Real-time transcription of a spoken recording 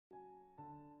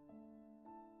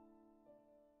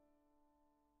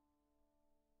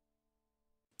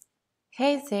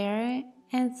Hey there,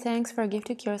 and thanks for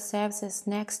giving yourself this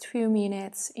next few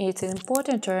minutes. It's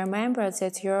important to remember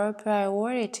that you're a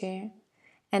priority,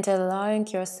 and allowing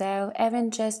yourself even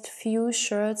just few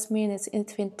short minutes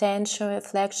of intentional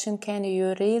reflection can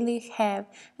you really have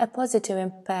a positive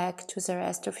impact to the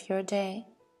rest of your day.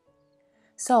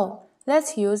 So,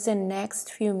 let's use the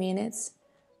next few minutes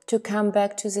to come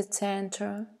back to the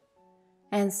center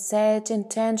and set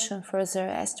intention for the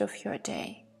rest of your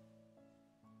day.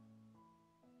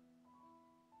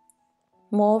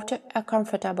 Move to a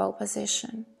comfortable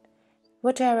position.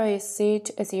 Whatever you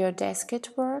sit at your desk at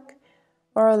work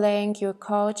or laying your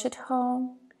couch at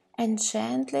home, and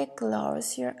gently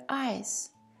close your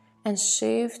eyes and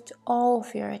shift all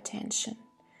of your attention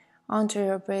onto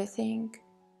your breathing,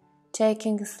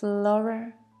 taking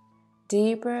slower,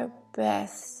 deeper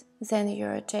breaths than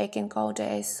you're taking all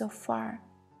day so far.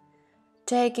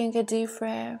 Taking a deep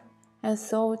breath and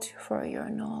thought for your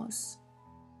nose,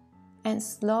 and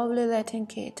slowly letting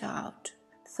it out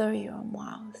through your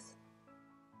mouth.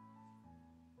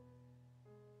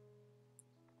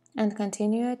 And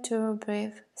continue to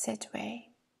breathe that way.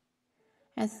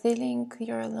 And feeling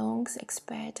your lungs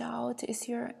expand out is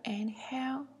your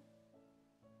inhale.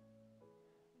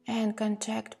 And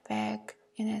contract back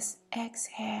in as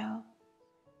exhale.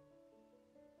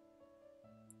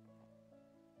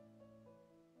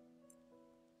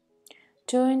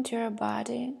 Tune to your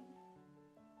body,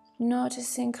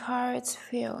 noticing how it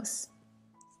feels.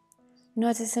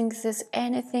 Noticing if there's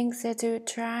anything that you're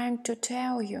trying to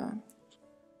tell you.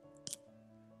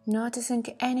 Noticing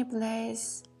any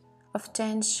place of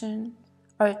tension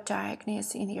or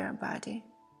tiredness in your body,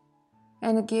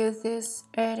 and give these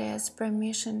areas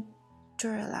permission to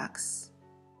relax,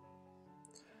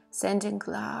 sending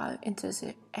love into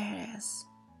the areas.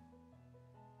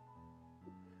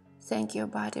 Thank your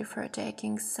body for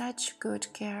taking such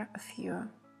good care of you,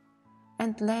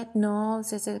 and let know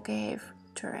that it gave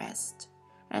to rest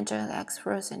and relax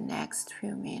for the next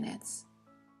few minutes.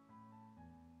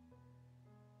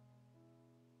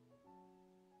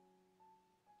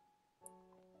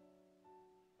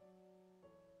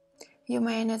 You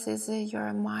may notice that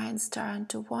your mind starting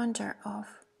to wander off.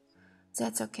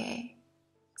 That's okay.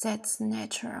 That's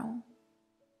natural.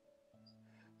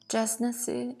 Just notice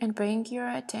and bring your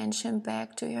attention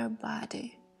back to your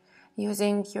body,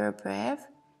 using your breath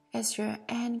as your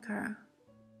anchor.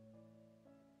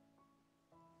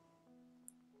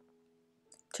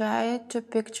 Try to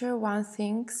picture one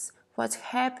thing what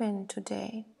happened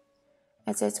today,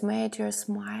 as it made you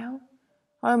smile,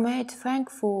 or made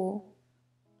thankful,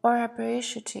 or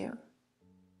appreciative.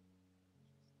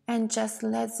 And just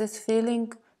let this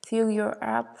feeling fill you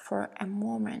up for a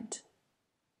moment.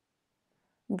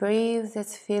 Breathe that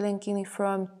feeling in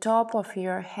from top of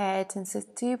your head and the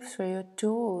tips of your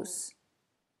toes.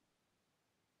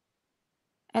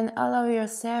 And allow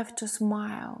yourself to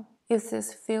smile if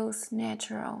this feels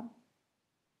natural.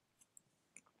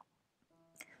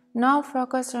 Now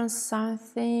focus on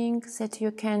something that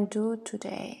you can do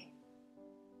today,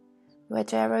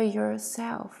 whatever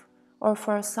yourself or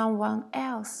for someone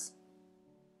else,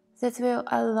 that will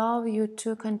allow you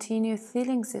to continue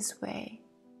feeling this way.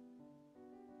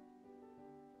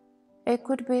 It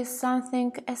could be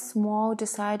something as small,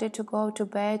 decided to go to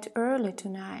bed early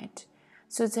tonight,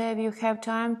 so that you have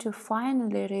time to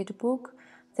finally read a book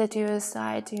that you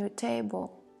recite at your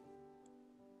table.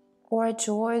 Or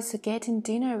joys getting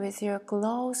dinner with your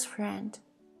close friend.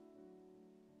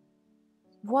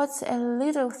 What's a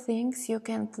little things you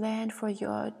can plan for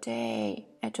your day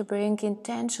and to bring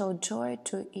intentional joy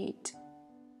to it?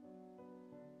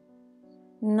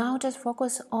 Now just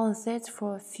focus on that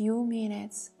for a few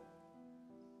minutes.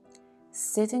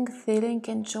 Sitting, feeling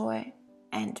in joy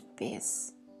and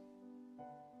peace.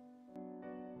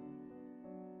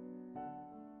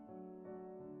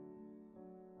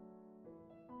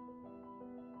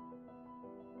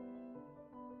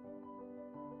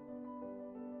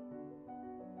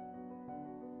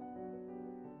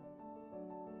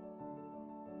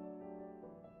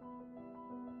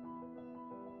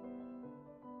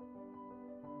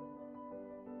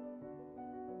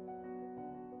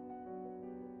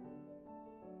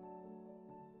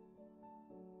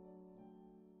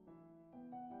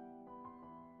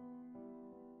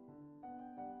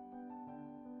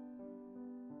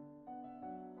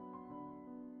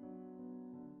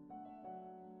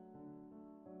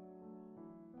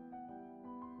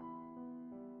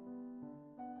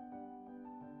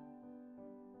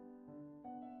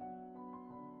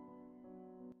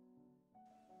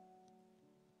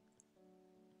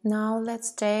 Now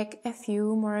let's take a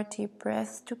few more deep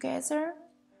breaths together.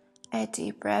 A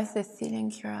deep breath is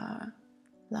filling your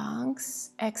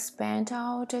Lungs expand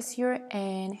out as you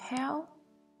inhale,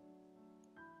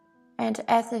 and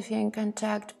everything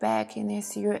contract back in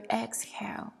as you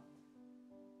exhale.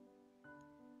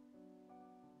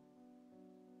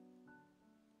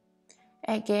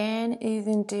 Again,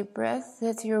 even deep breath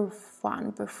that you've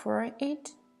done before it,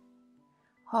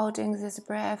 holding this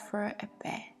breath for a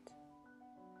bit.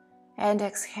 And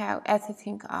exhale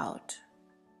everything out.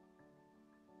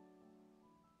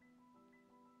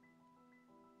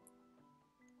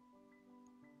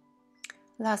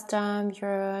 Last time,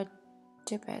 your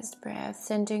deepest breath,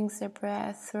 sending the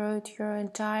breath through your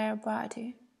entire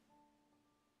body.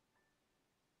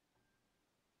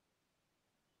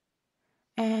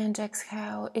 And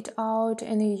exhale it out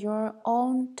in your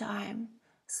own time.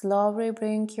 Slowly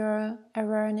bring your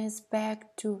awareness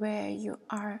back to where you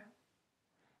are.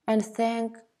 And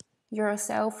thank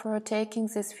yourself for taking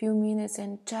these few minutes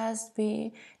and just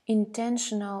be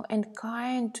intentional and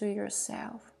kind to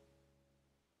yourself.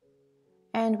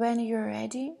 And when you're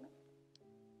ready,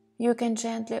 you can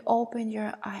gently open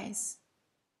your eyes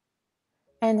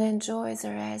and enjoy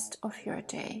the rest of your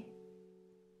day.